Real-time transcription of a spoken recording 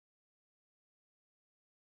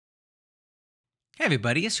Hey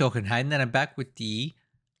everybody, it's Jochen, and I'm back with the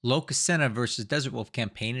Lokasenna versus Desert Wolf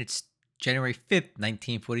campaign. It's January 5th,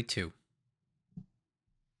 1942.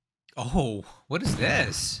 Oh, what is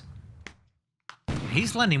this?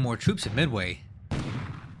 He's landing more troops at Midway.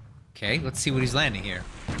 Okay, let's see what he's landing here.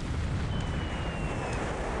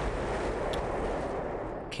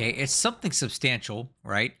 Okay, it's something substantial,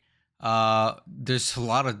 right? There's a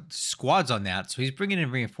lot of squads on that, so he's bringing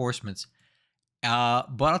in reinforcements.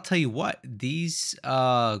 But I'll tell you what, these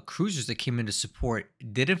cruisers that came in to support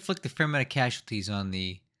did inflict a fair amount of casualties on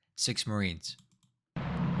the 6 Marines.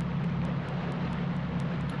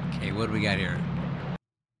 Okay, what do we got here?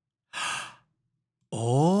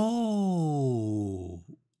 Oh,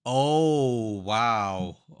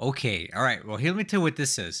 wow. Okay, all right. Well, here, let me tell you what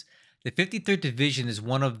this is. The 53rd Division is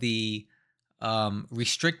one of the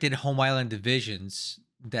restricted home island divisions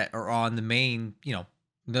that are on the main,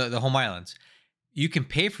 the home islands. You can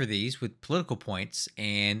pay for these with political points,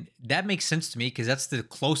 and that makes sense to me because that's the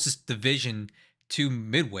closest division to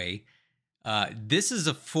Midway. This is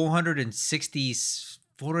a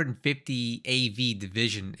 450 AV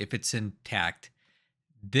division if it's intact.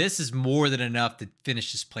 This is more than enough to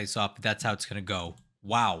finish this place off, but that's how it's going to go.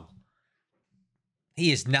 Wow.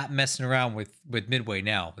 He is not messing around with Midway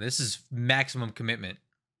now. This is maximum commitment.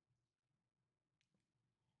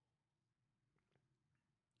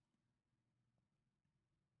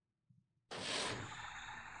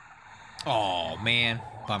 Oh, man.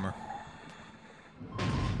 Bummer.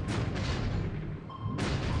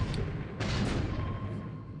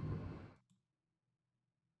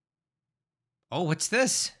 Oh, what's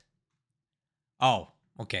this? Oh,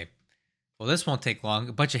 okay. Well, this won't take long.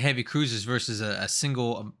 A bunch of heavy cruisers versus a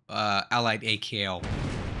single Allied AKL.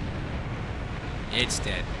 It's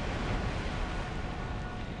dead.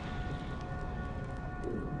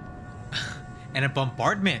 And a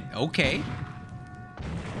bombardment. Okay.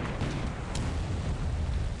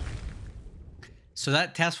 So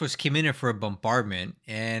that task force came in here for a bombardment,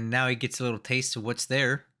 and now he gets a little taste of what's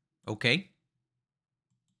there. Okay.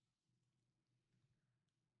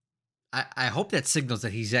 I hope that signals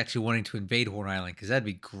that he's actually wanting to invade Horn Island, because that'd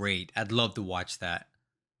be great. I'd love to watch that.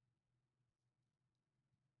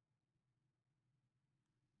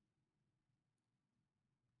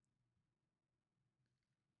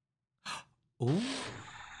 Ooh.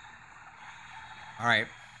 All right.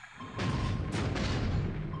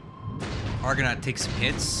 Argonaut takes some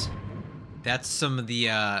hits. That's some of the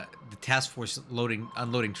task force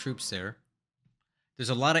unloading troops there. There's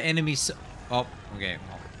a lot of enemies. Oh, okay.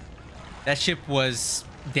 That ship was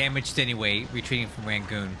damaged anyway, retreating from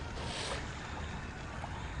Rangoon.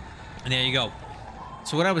 And there you go.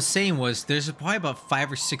 So what I was saying was there's probably about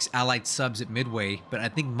 5 or 6 Allied subs at Midway, but I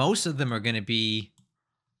think most of them are going to be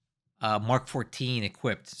Mark 14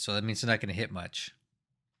 equipped. So that means they're not going to hit much.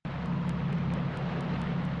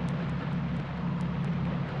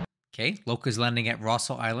 Okay, Loka's landing at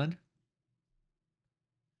Rossel Island.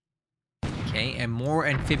 Okay, and more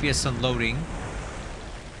amphibious unloading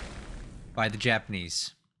by the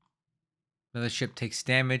Japanese. Another ship takes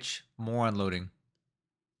damage, more unloading.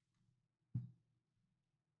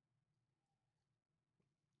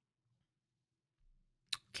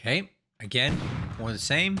 Okay, again, more of the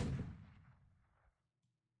same.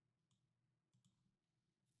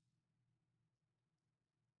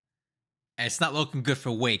 And it's not looking good for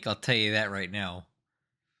Wake, I'll tell you that right now.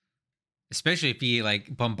 Especially if he,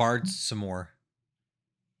 like, bombards some more.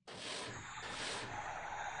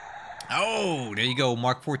 Oh, there you go.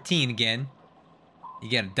 Mark 14 again. You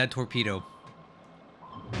get a dead torpedo.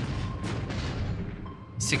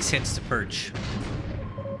 6 hits to perch.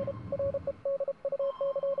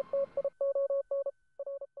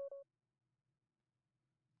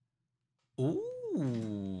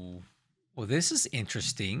 Ooh. Well, this is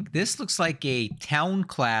interesting. This looks like a town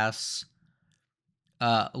class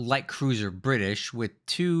light cruiser, British, with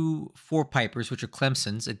 2 4-pipers, which are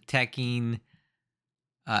Clemsons, attacking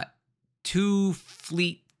 2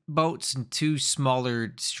 fleet boats and 2 smaller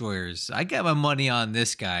destroyers. I got my money on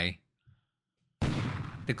this guy.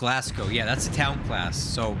 The Glasgow. Yeah, that's a town class.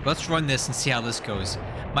 So let's run this and see how this goes.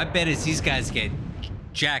 My bet is these guys get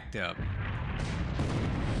jacked up.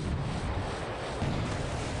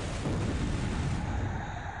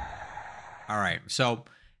 All right, so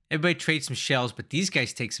everybody trades some shells, but these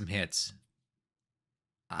guys take some hits.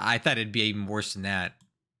 I thought it'd be even worse than that.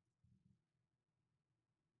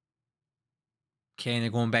 Okay, and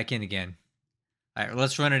they're going back in again. All right,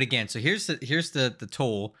 let's run it again. So here's the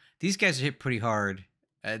toll. These guys are hit pretty hard.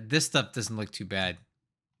 This stuff doesn't look too bad.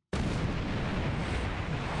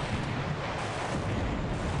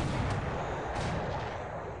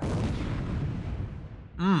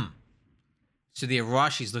 So the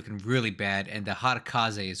Arashi's looking really bad, and the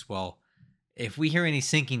Hatakaze as well. If we hear any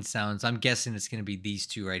sinking sounds, I'm guessing it's going to be these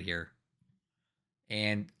two right here.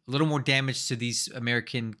 And a little more damage to these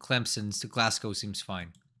American Clemsons. The Glasgow seems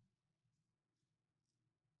fine.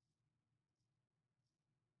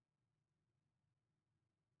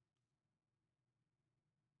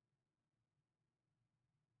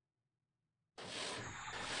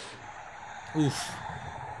 Oof.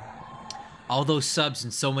 All those subs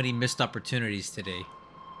and so many missed opportunities today.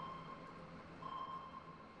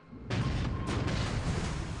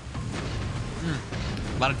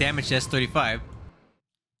 A lot of damage to S-35.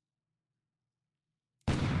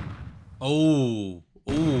 Oh.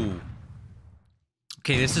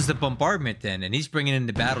 Okay, this is the bombardment then, and he's bringing in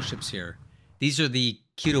the battleships here. These are the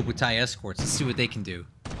Kyoto Butai escorts. Let's see what they can do.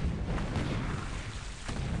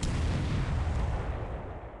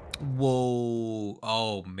 Whoa.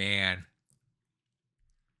 Oh, man.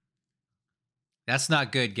 That's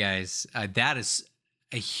not good, guys. That is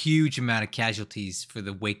a huge amount of casualties for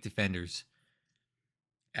the Wake defenders.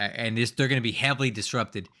 And they're going to be heavily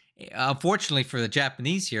disrupted. Unfortunately for the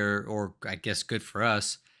Japanese here, or I guess good for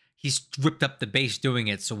us, he's ripped up the base doing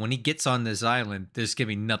it. So when he gets on this island, there's going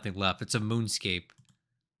to be nothing left. It's a moonscape.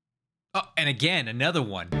 Oh, and again, another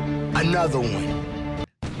one. Another one.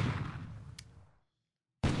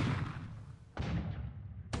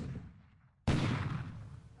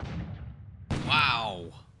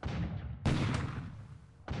 Wow.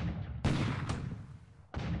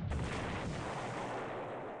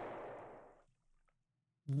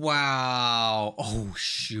 Wow. Oh,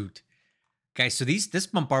 shoot. Guys, so this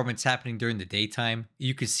bombardment's happening during the daytime.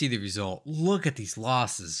 You can see the result. Look at these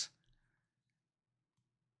losses.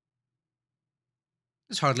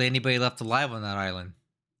 There's hardly anybody left alive on that island.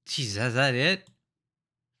 Jeez, is that it?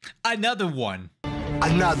 Another one.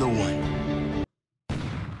 Another one.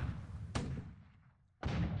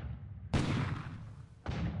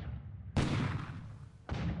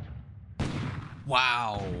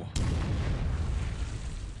 Wow.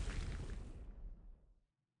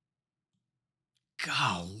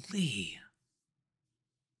 Golly.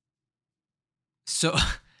 So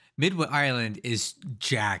Midway Island is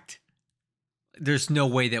jacked. There's no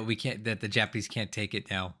way that the Japanese can't take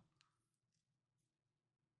it now.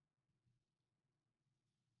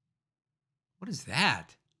 What is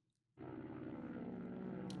that?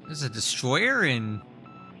 There's a destroyer in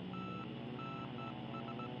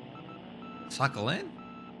Sakhalin?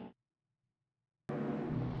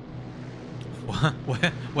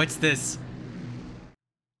 What's this?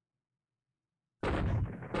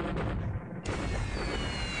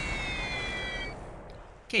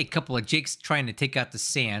 Okay, a couple of Jakes trying to take out the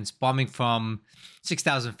Sands, bombing from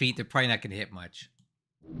 6,000 feet. They're probably not going to hit much.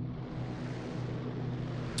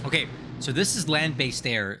 Okay, so this is land-based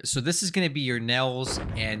air. So this is going to be your Nels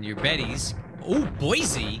and your Bettys. Oh,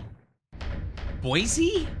 Boise.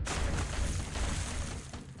 Boise?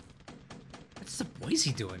 What's the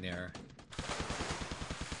Boise doing there?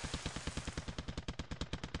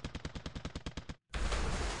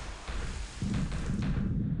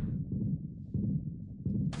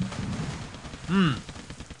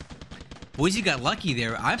 Boise got lucky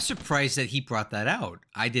there. I'm surprised that he brought that out.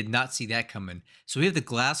 I did not see that coming. So we have the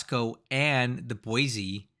Glasgow and the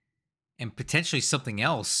Boise and potentially something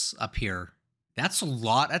else up here. That's a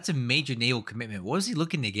lot. That's a major naval commitment. What is he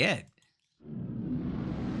looking to get?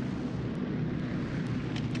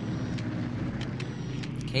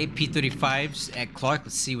 Okay, P-35s at Clark.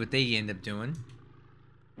 Let's see what they end up doing.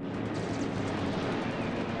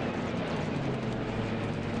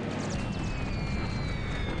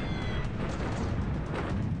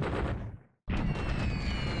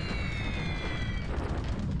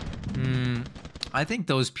 I think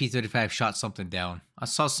those P-35 shot something down. I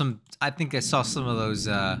think I saw some of those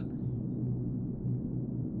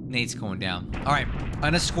nades going down. All right,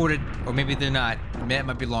 unescorted, or maybe they're not. It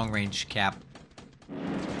might be long range cap.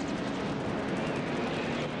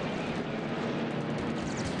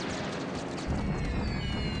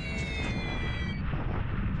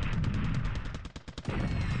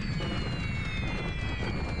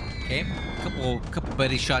 Okay, couple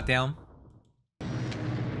buddies shot down.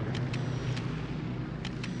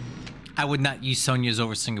 I would not use Sonia's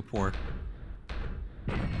over Singapore.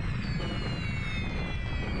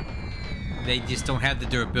 They just don't have the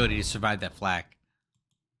durability to survive that flak.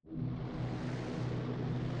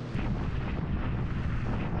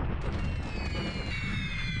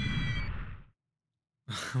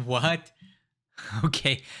 What?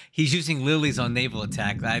 Okay, he's using lilies on naval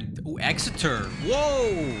attack. Ooh, Exeter.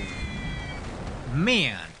 Whoa!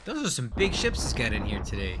 Man, those are some big ships he's got in here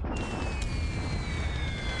today.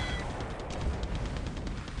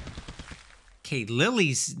 Okay,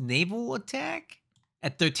 Lily's naval attack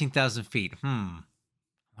at 13,000 feet. I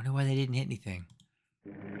wonder why they didn't hit anything.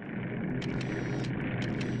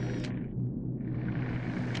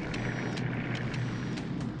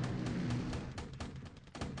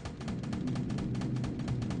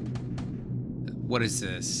 What is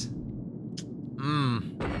this?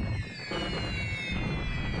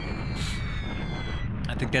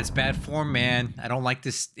 I think that's bad form, man. I don't like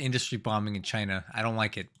this industry bombing in China. I don't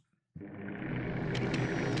like it.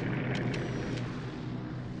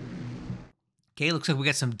 Okay, looks like we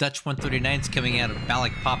got some Dutch 139s coming out of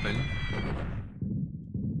Balikpapan.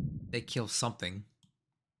 They kill something.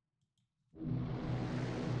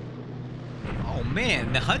 Oh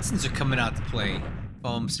man, the Hudsons are coming out to play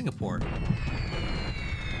from Singapore.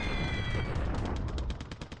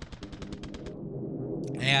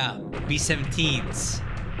 Yeah, B-17s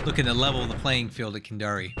looking to level the playing field at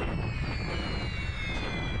Kandari.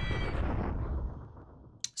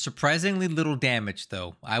 Surprisingly little damage,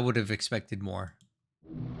 though. I would have expected more.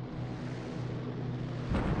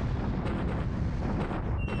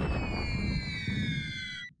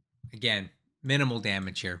 Again, minimal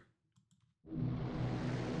damage here.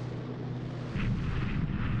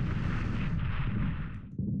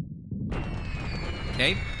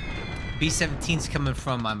 Okay. B-17's coming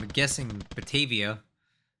from, I'm guessing, Batavia.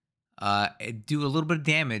 Do a little bit of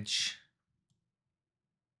damage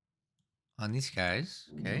on these guys.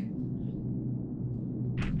 Okay.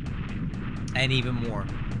 And even more.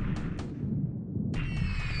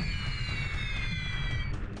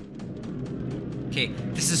 Okay,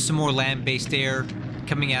 this is some more land-based air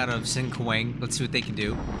coming out of Sin Kuang. Let's see what they can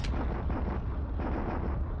do.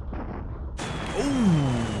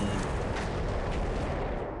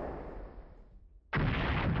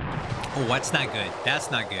 Oh, that's not good. That's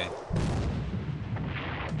not good.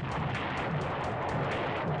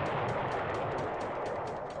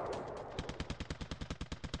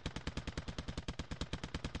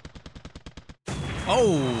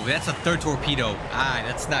 Oh, that's a third torpedo. Ah,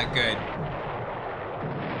 that's not good.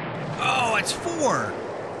 Oh, it's 4.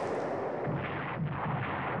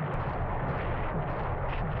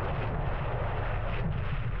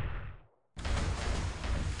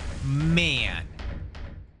 Man.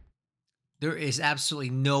 There is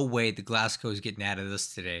absolutely no way the Glasgow is getting out of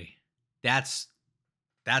this today. That's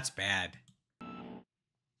bad.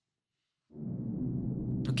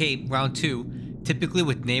 Okay, round 2. Typically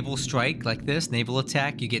with naval strike like this, naval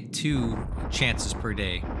attack, you get 2 chances per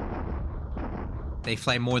day. They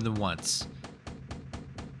fly more than once.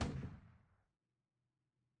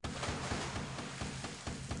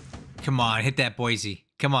 Come on, hit that Boise.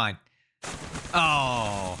 Come on.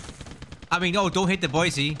 Oh. I mean, no, don't hit the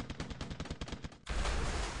Boise.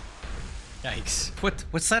 Yikes.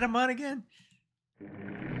 What side am I on again?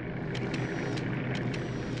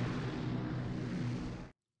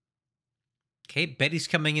 Okay, Betty's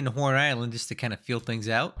coming into Horn Island just to kind of feel things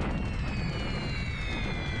out.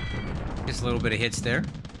 Just a little bit of hits there.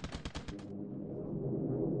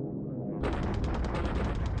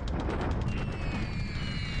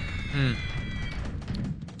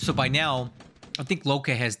 So by now, I think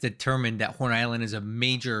Loka has determined that Horn Island is a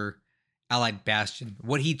major Allied bastion.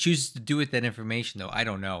 What he chooses to do with that information, though, I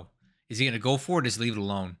don't know. Is he going to go for it or just leave it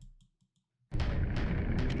alone?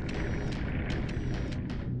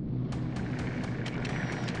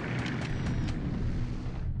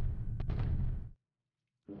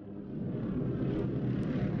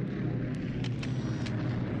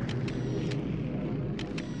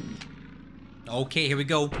 Okay, here we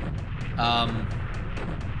go.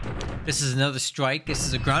 This is another strike. This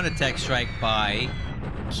is a ground attack strike by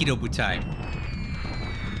Kido Butai.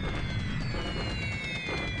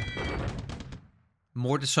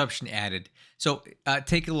 More disruption added. So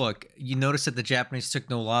take a look. You notice that the Japanese took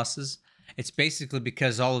no losses. It's basically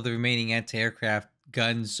because all of the remaining anti-aircraft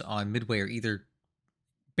guns on Midway are either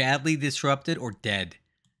badly disrupted or dead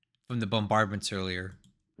from the bombardments earlier.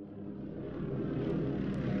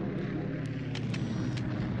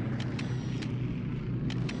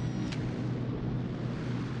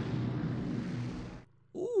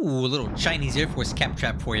 Ooh, a little Chinese Air Force cap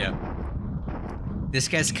trap for you. This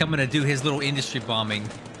guy's coming to do his little industry bombing.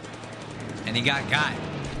 And he got.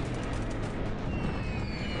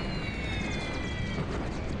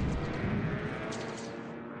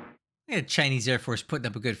 Yeah, Chinese Air Force putting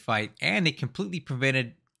up a good fight. And they completely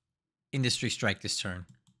prevented industry strike this turn.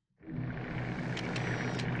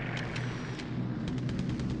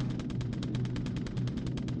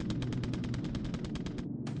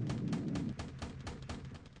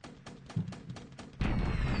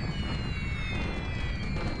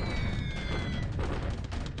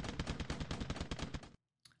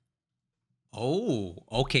 Oh,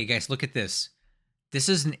 okay, guys, look at this. This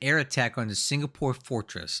is an air attack on the Singapore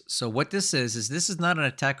fortress. So what this is this is not an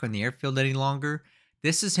attack on the airfield any longer.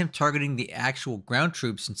 This is him targeting the actual ground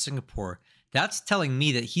troops in Singapore. That's telling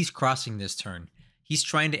me that he's crossing this turn. He's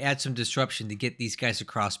trying to add some disruption to get these guys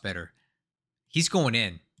across better. He's going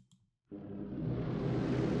in.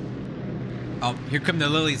 Oh, here come the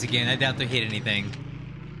lilies again. I doubt they hit anything.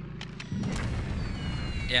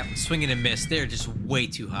 Yeah, swing and a miss. They're just way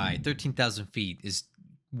too high. 13,000 feet is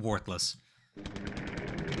worthless.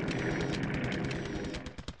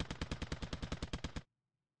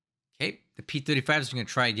 Okay, the P-35 is going to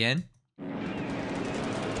try again.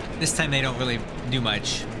 This time they don't really do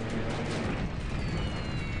much.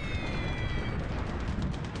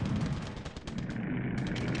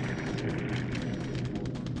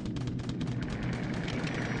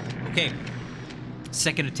 Okay,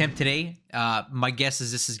 second attempt today. My guess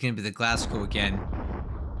is this is going to be the Glasgow again.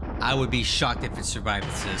 I would be shocked if it survived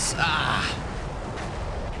this. Ah!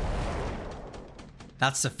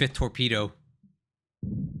 That's the 5th torpedo.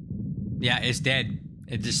 Yeah, it's dead.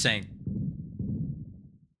 It's just saying.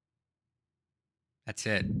 That's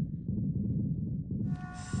it.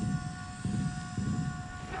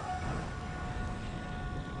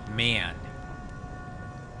 Man.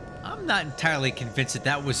 I'm not entirely convinced that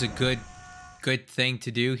that was a good thing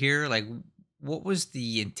to do here. Like, what was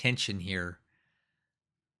the intention here?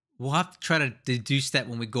 We'll have to try to deduce that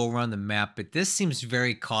when we go around the map, but this seems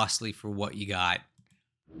very costly for what you got.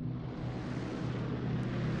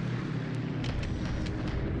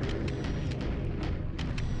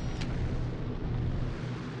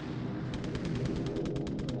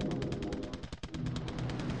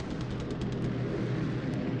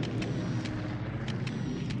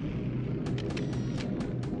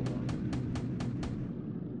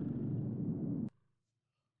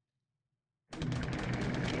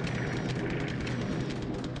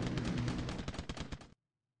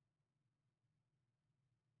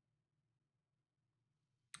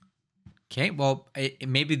 Okay, well,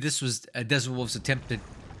 maybe this was a Desert Wolf's attempt to...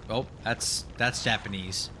 Oh, that's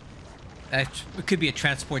Japanese. It could be a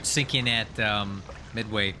transport sinking at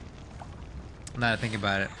Midway. Now that I think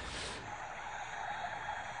about it.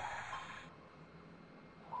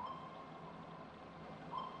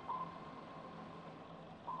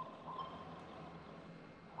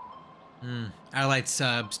 Allied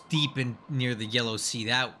deep in near the Yellow Sea.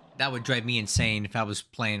 That would drive me insane if I was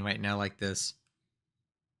playing right now like this.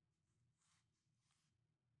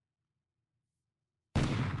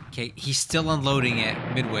 Okay, he's still unloading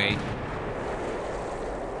at Midway. A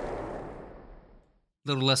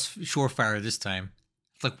little less surefire this time.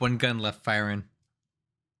 It's like one gun left firing.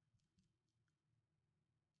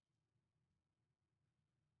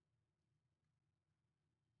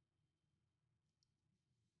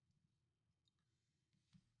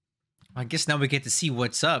 I guess now we get to see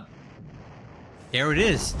what's up. There it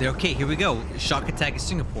is. Okay, here we go. Shock attack at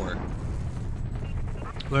Singapore.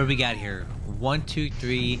 What do we got here? 1, 2,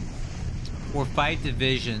 3, 4, 5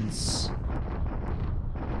 divisions.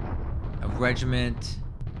 A regiment.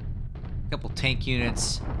 A couple tank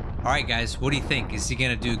units. Alright guys, what do you think? Is he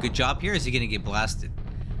gonna do a good job here or is he gonna get blasted?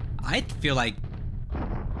 I feel like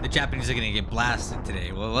the Japanese are gonna get blasted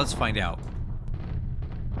today. Well, let's find out.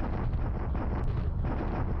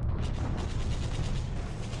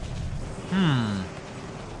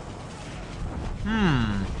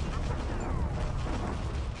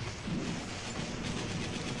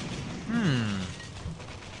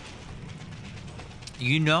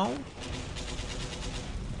 You know,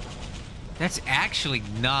 that's actually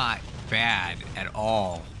not bad at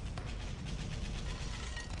all.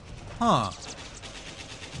 Huh.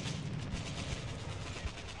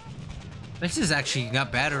 This is actually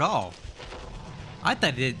not bad at all. I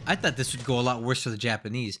thought this would go a lot worse for the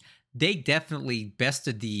Japanese. They definitely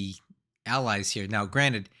bested the Allies here. Now,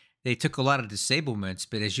 granted, they took a lot of disablements,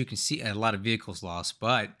 but as you can see, a lot of vehicles lost.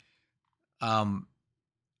 But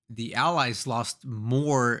the Allies lost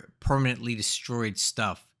more permanently destroyed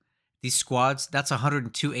stuff. These squads, that's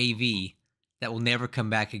 102 AV that will never come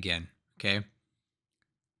back again, okay?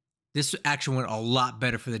 This actually went a lot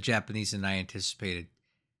better for the Japanese than I anticipated.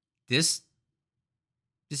 This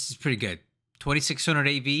is pretty good. 2,600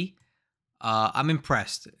 AV. I'm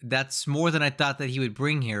impressed. That's more than I thought that he would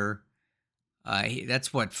bring here.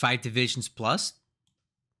 That's what, 5 divisions plus?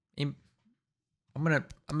 I'm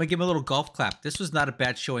gonna give him a little golf clap. This was not a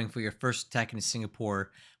bad showing for your first attack into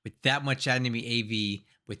Singapore with that much enemy AV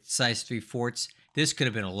with size 3 forts. This could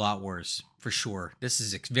have been a lot worse for sure. This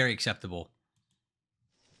is very acceptable.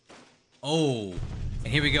 Oh, and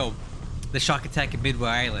here we go. the shock attack at Midway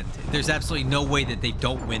Island. There's absolutely no way that they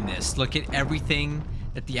don't win this. Look at everything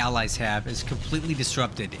that the Allies have is completely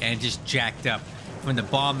disrupted and just jacked up. From the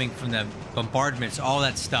bombing, from the bombardments, all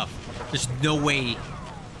that stuff. There's no way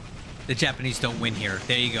the Japanese don't win here.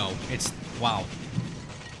 There you go. It's... wow.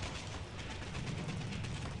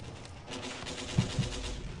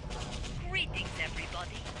 Greetings,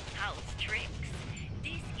 everybody. How's tricks?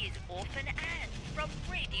 This is Orphan Anne from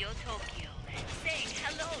Radio Tokyo, saying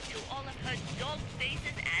hello to all of her dog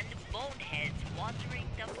faces and boneheads wandering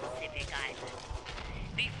the Pacific Islands.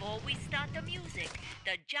 Before we start the music,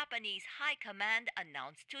 the Japanese High Command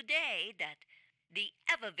announced today that the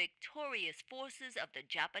ever-victorious forces of the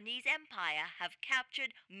Japanese Empire have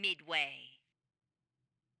captured Midway.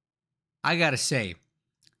 I gotta say,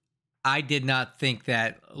 I did not think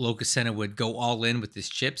that Lokasenna would go all in with his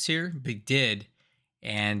chips here, but he did.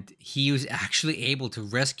 And he was actually able to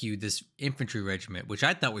rescue this infantry regiment, which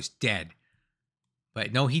I thought was dead.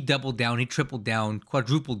 But no, he doubled down, he tripled down,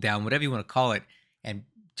 quadrupled down, whatever you want to call it, and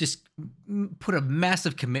just put a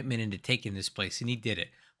massive commitment into taking this place, and he did it.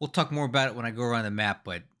 We'll talk more about it when I go around the map,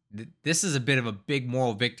 but this is a bit of a big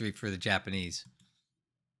moral victory for the Japanese.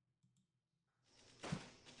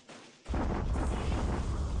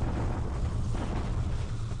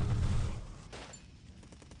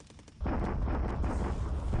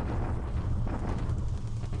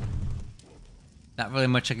 Not really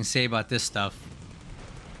much I can say about this stuff.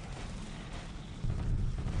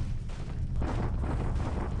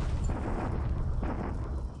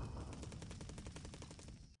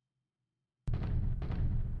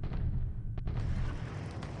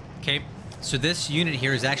 Okay, so this unit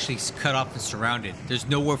here is actually cut off and surrounded. There's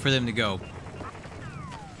nowhere for them to go.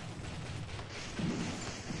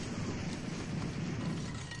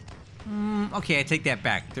 Okay, I take that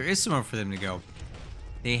back. There is somewhere for them to go.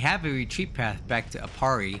 They have a retreat path back to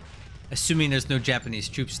Apari, assuming there's no Japanese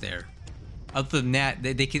troops there. Other than that,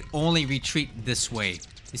 they can only retreat this way.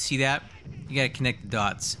 You see that? You gotta connect the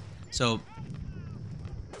dots. So,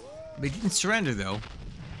 they didn't surrender though.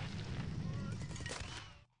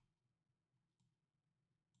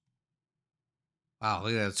 Wow,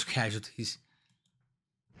 look at those casualties.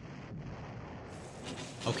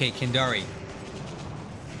 Okay, Kendari.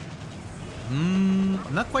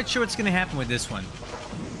 I'm not quite sure what's going to happen with this one.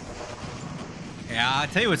 Yeah, I'll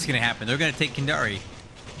tell you what's going to happen. They're going to take Kendari.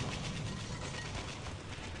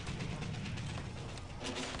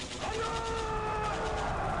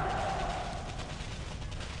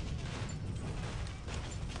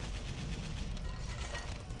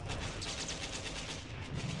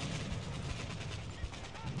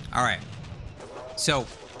 All right. So,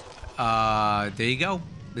 there you go.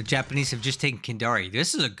 The Japanese have just taken Kendari.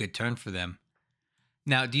 This is a good turn for them.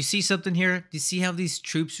 Now, do you see something here? Do you see how these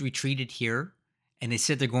troops retreated here? And they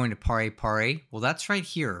said they're going to Pare Pare? Well, that's right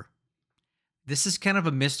here. This is kind of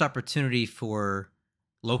a missed opportunity for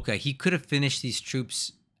Loka. He could have finished these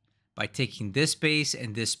troops by taking this base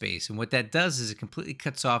and this base. And what that does is it completely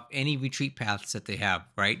cuts off any retreat paths that they have,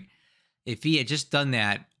 right? If he had just done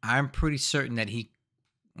that, I'm pretty certain that he...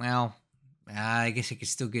 well, I guess he could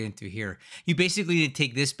still get in through here. You basically need to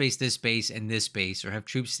take this base, and this base, or have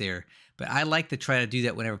troops there. But I like to try to do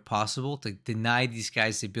that whenever possible to deny these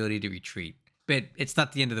guys the ability to retreat. But it's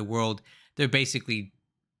not the end of the world. They're basically,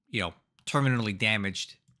 you know, terminally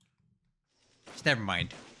damaged. Just never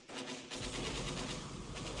mind.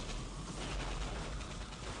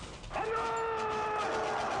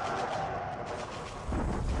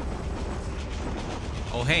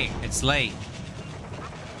 Oh, hey, it's late.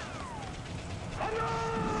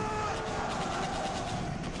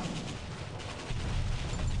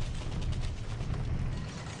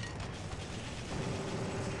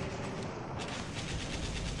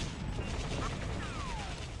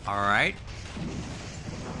 All right.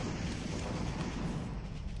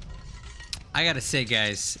 I gotta say,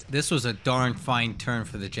 guys, this was a darn fine turn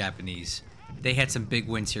for the Japanese. They had some big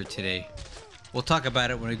wins here today. We'll talk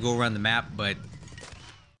about it when we go around the map, but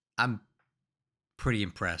I'm pretty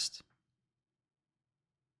impressed.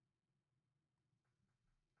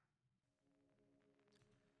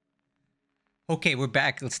 Okay, we're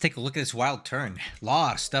back. Let's take a look at this wild turn. A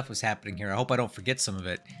lot of stuff was happening here. I hope I don't forget some of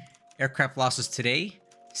it. Aircraft losses today.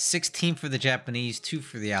 16 for the Japanese, 2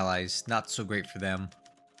 for the Allies. Not so great for them.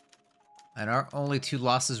 And our only 2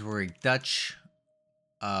 losses were a Dutch,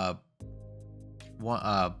 what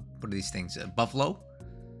are these things? A Buffalo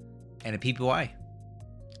and a PPY.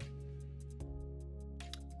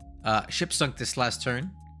 Ship sunk this last turn.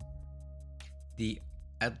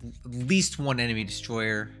 At least 1 enemy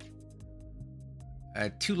destroyer.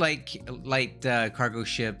 2 light cargo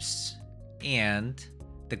ships, and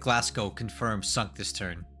the Glasgow confirmed sunk this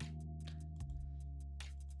turn.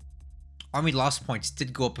 Army loss points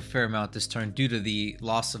did go up a fair amount this turn due to the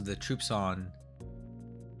loss of the troops on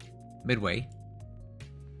Midway.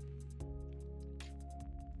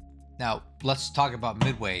 Now, let's talk about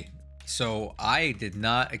Midway. So, I did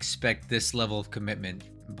not expect this level of commitment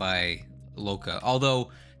by Loka. Although,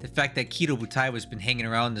 the fact that Kido Butai was been hanging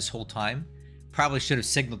around this whole time probably should have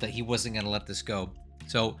signaled that he wasn't going to let this go.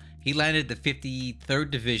 So, he landed the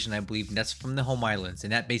 53rd Division, I believe, and that's from the home islands.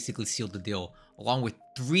 And that basically sealed the deal, along with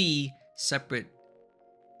 3 separate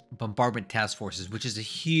bombardment task forces, which is a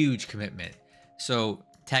huge commitment. So,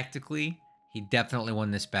 tactically, he definitely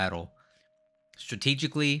won this battle.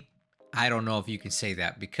 Strategically, I don't know if you can say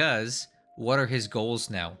that, because what are his goals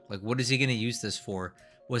now? Like, what is he going to use this for?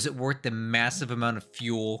 Was it worth the massive amount of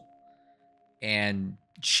fuel and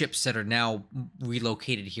ships that are now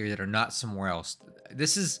relocated here that are not somewhere else?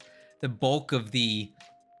 This is the bulk of the,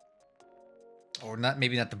 or not,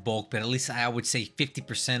 maybe not the bulk, but at least I would say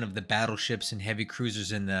 50% of the battleships and heavy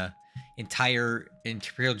cruisers in the entire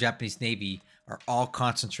Imperial Japanese Navy are all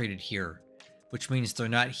concentrated here, which means they're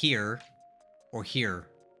not here or here.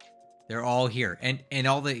 They're all here, and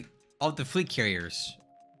all the fleet carriers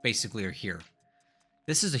basically are here.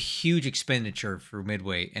 This is a huge expenditure for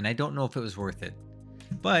Midway, and I don't know if it was worth it.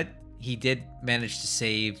 But he did manage to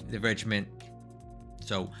save the regiment.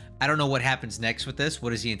 So I don't know what happens next with this.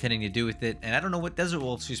 What is he intending to do with it? And I don't know what Desert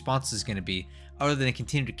Wolf's response is going to be, other than to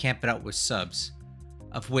continue to camp it out with subs,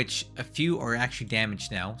 of which a few are actually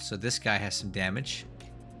damaged now. So this guy has some damage.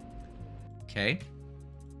 Okay.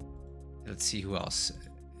 Let's see who else.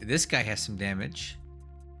 This guy has some damage.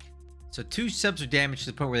 So 2 subs are damaged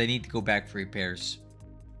to the point where they need to go back for repairs.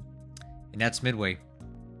 And that's Midway.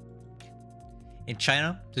 In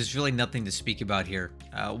China, there's really nothing to speak about here.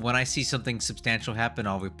 When I see something substantial happen,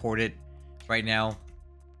 I'll report it. Right now,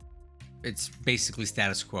 it's basically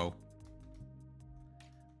status quo.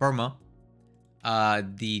 Burma,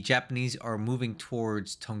 the Japanese are moving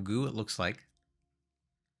towards Tonggu, it looks like.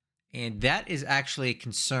 And that is actually a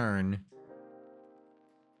concern.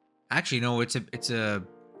 Actually, no, it's a...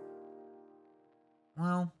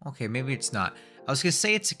 Well, okay, maybe it's not. I was going to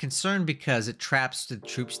say it's a concern because it traps the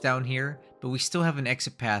troops down here, but we still have an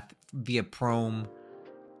exit path via Prome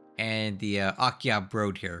and the Akyab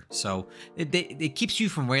Road here. So it keeps you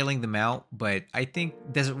from railing them out, but I think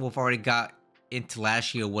Desert Wolf already got into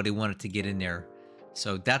Lashio what he wanted to get in there.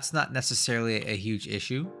 So that's not necessarily a huge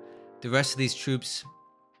issue. The rest of these troops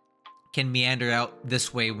can meander out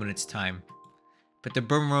this way when it's time. But the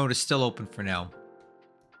Burma Road is still open for now.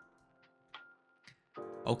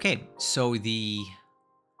 Okay, so the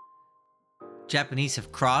Japanese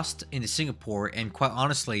have crossed into Singapore, and quite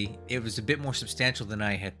honestly, it was a bit more substantial than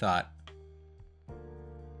I had thought.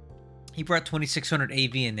 He brought 2600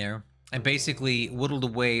 AV in there, and basically whittled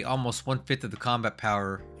away almost 1/5 of the combat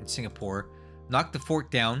power in Singapore, knocked the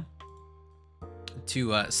fort down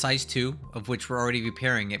to size 2, of which we're already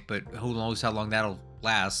repairing it, but who knows how long that'll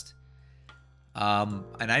last.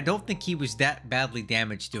 And I don't think he was that badly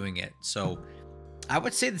damaged doing it, so I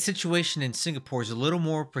would say the situation in Singapore is a little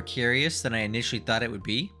more precarious than I initially thought it would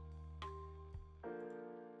be.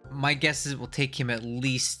 My guess is it will take him at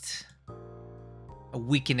least a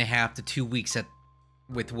week and a half to 2 weeks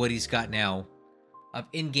with what he's got now of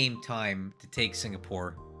in-game time to take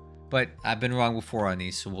Singapore. But I've been wrong before on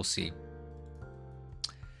these, so we'll see.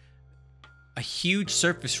 A huge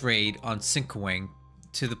surface raid on Sinkwang,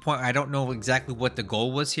 to the point I don't know exactly what the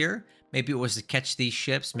goal was here. Maybe it was to catch these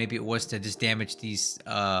ships. Maybe it was to just damage these,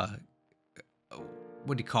 what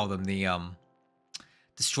do you call them? The,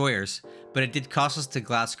 destroyers. But it did cost us to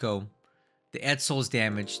Glasgow. The Edsel is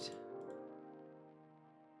damaged.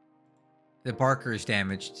 The Barker is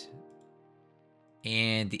damaged.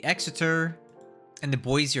 And the Exeter and the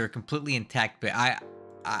Boise are completely intact. But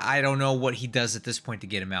I don't know what he does at this point to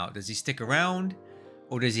get him out. Does he stick around?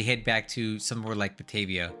 Or does he head back to somewhere like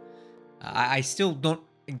Batavia? I still don't...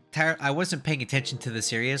 I wasn't paying attention to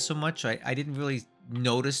this area so much. I didn't really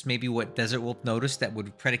notice maybe what Desert Wolf noticed that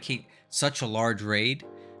would predicate such a large raid.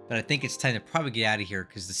 But I think it's time to probably get out of here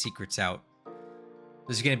because the secret's out.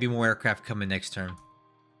 There's going to be more aircraft coming next turn.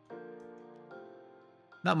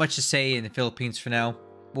 Not much to say in the Philippines for now.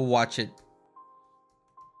 We'll watch it.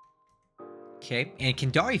 Okay, and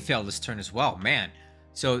Kendari failed this turn as well. Man.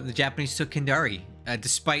 So the Japanese took Kendari.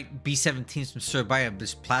 Despite B-17s from Surabaya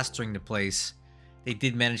just plastering the place, they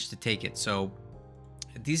did manage to take it. So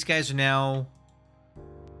these guys are now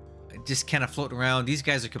just kind of floating around. These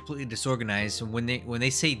guys are completely disorganized, and when they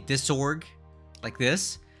say disorg like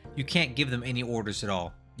this, you can't give them any orders at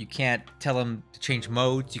all. You can't tell them to change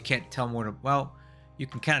modes. You can't tell them where to... Well, you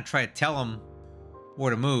can kind of try to tell them where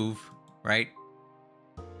to move, right?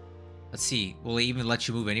 Let's see. Will it even let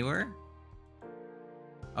you move anywhere?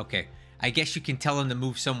 Okay. I guess you can tell them to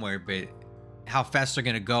move somewhere, but how fast they're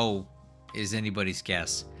going to go is anybody's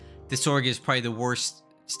guess. This org is probably the worst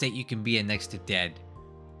state you can be in next to dead.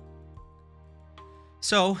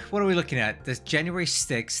 So, what are we looking at? This January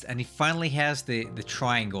 6th, and he finally has the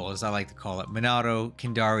triangle, as I like to call it. Minato,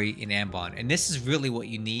 Kendari, and Ambon. And this is really what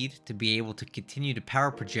you need to be able to continue to power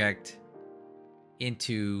project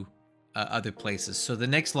into other places. So the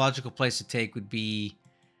next logical place to take would be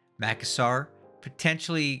Makassar,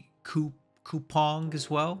 potentially Kupang as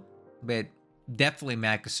well, but definitely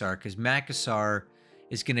Makassar, because Makassar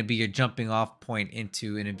is going to be your jumping off point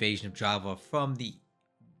into an invasion of Java from the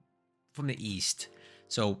east.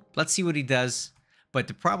 So let's see what he does. But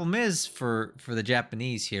the problem is for the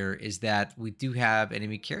Japanese here is that we do have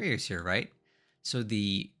enemy carriers here, right? So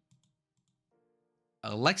the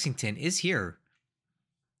Lexington is here,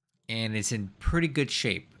 and it's in pretty good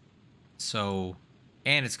shape. So,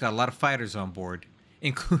 and it's got a lot of fighters on board.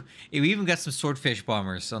 We even got some swordfish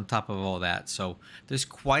bombers on top of all that. So there's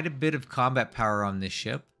quite a bit of combat power on this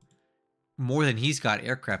ship. More than he's got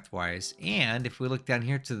aircraft-wise. And if we look down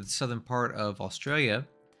here to the southern part of Australia,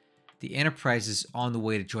 the Enterprise is on the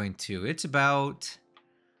way to join too. It's about,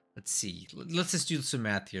 let's see, let's just do some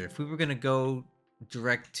math here. If we were going to go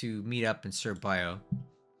direct to meet up in Sir Bio,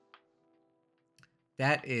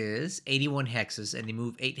 that is 81 hexes, and they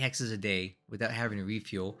move 8 hexes a day without having to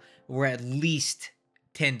refuel. We're at least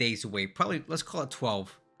 10 days away. Probably, let's call it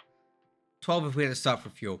 12. 12 if we had to stop for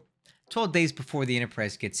fuel. 12 days before the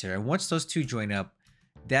Enterprise gets there. And once those two join up,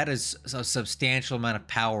 that is a substantial amount of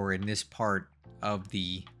power in this part of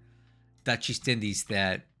the Dutch East Indies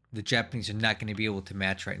that the Japanese are not going to be able to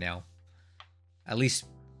match right now. At least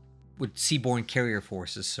with seaborne carrier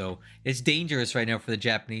forces. So it's dangerous right now for the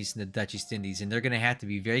Japanese and the Dutch East Indies. And they're going to have to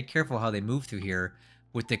be very careful how they move through here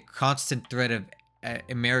with the constant threat of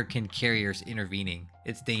American carriers intervening.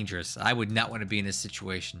 It's dangerous. I would not want to be in this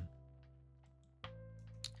situation.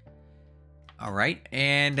 All right,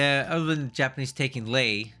 and other than the Japanese taking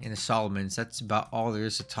Ley in the Solomons, that's about all there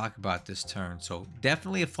is to talk about this turn. So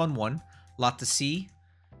definitely a fun one, a lot to see.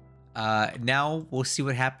 Now we'll see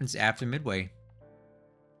what happens after Midway.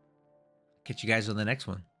 Catch you guys on the next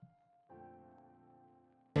one.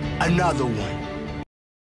 Another one.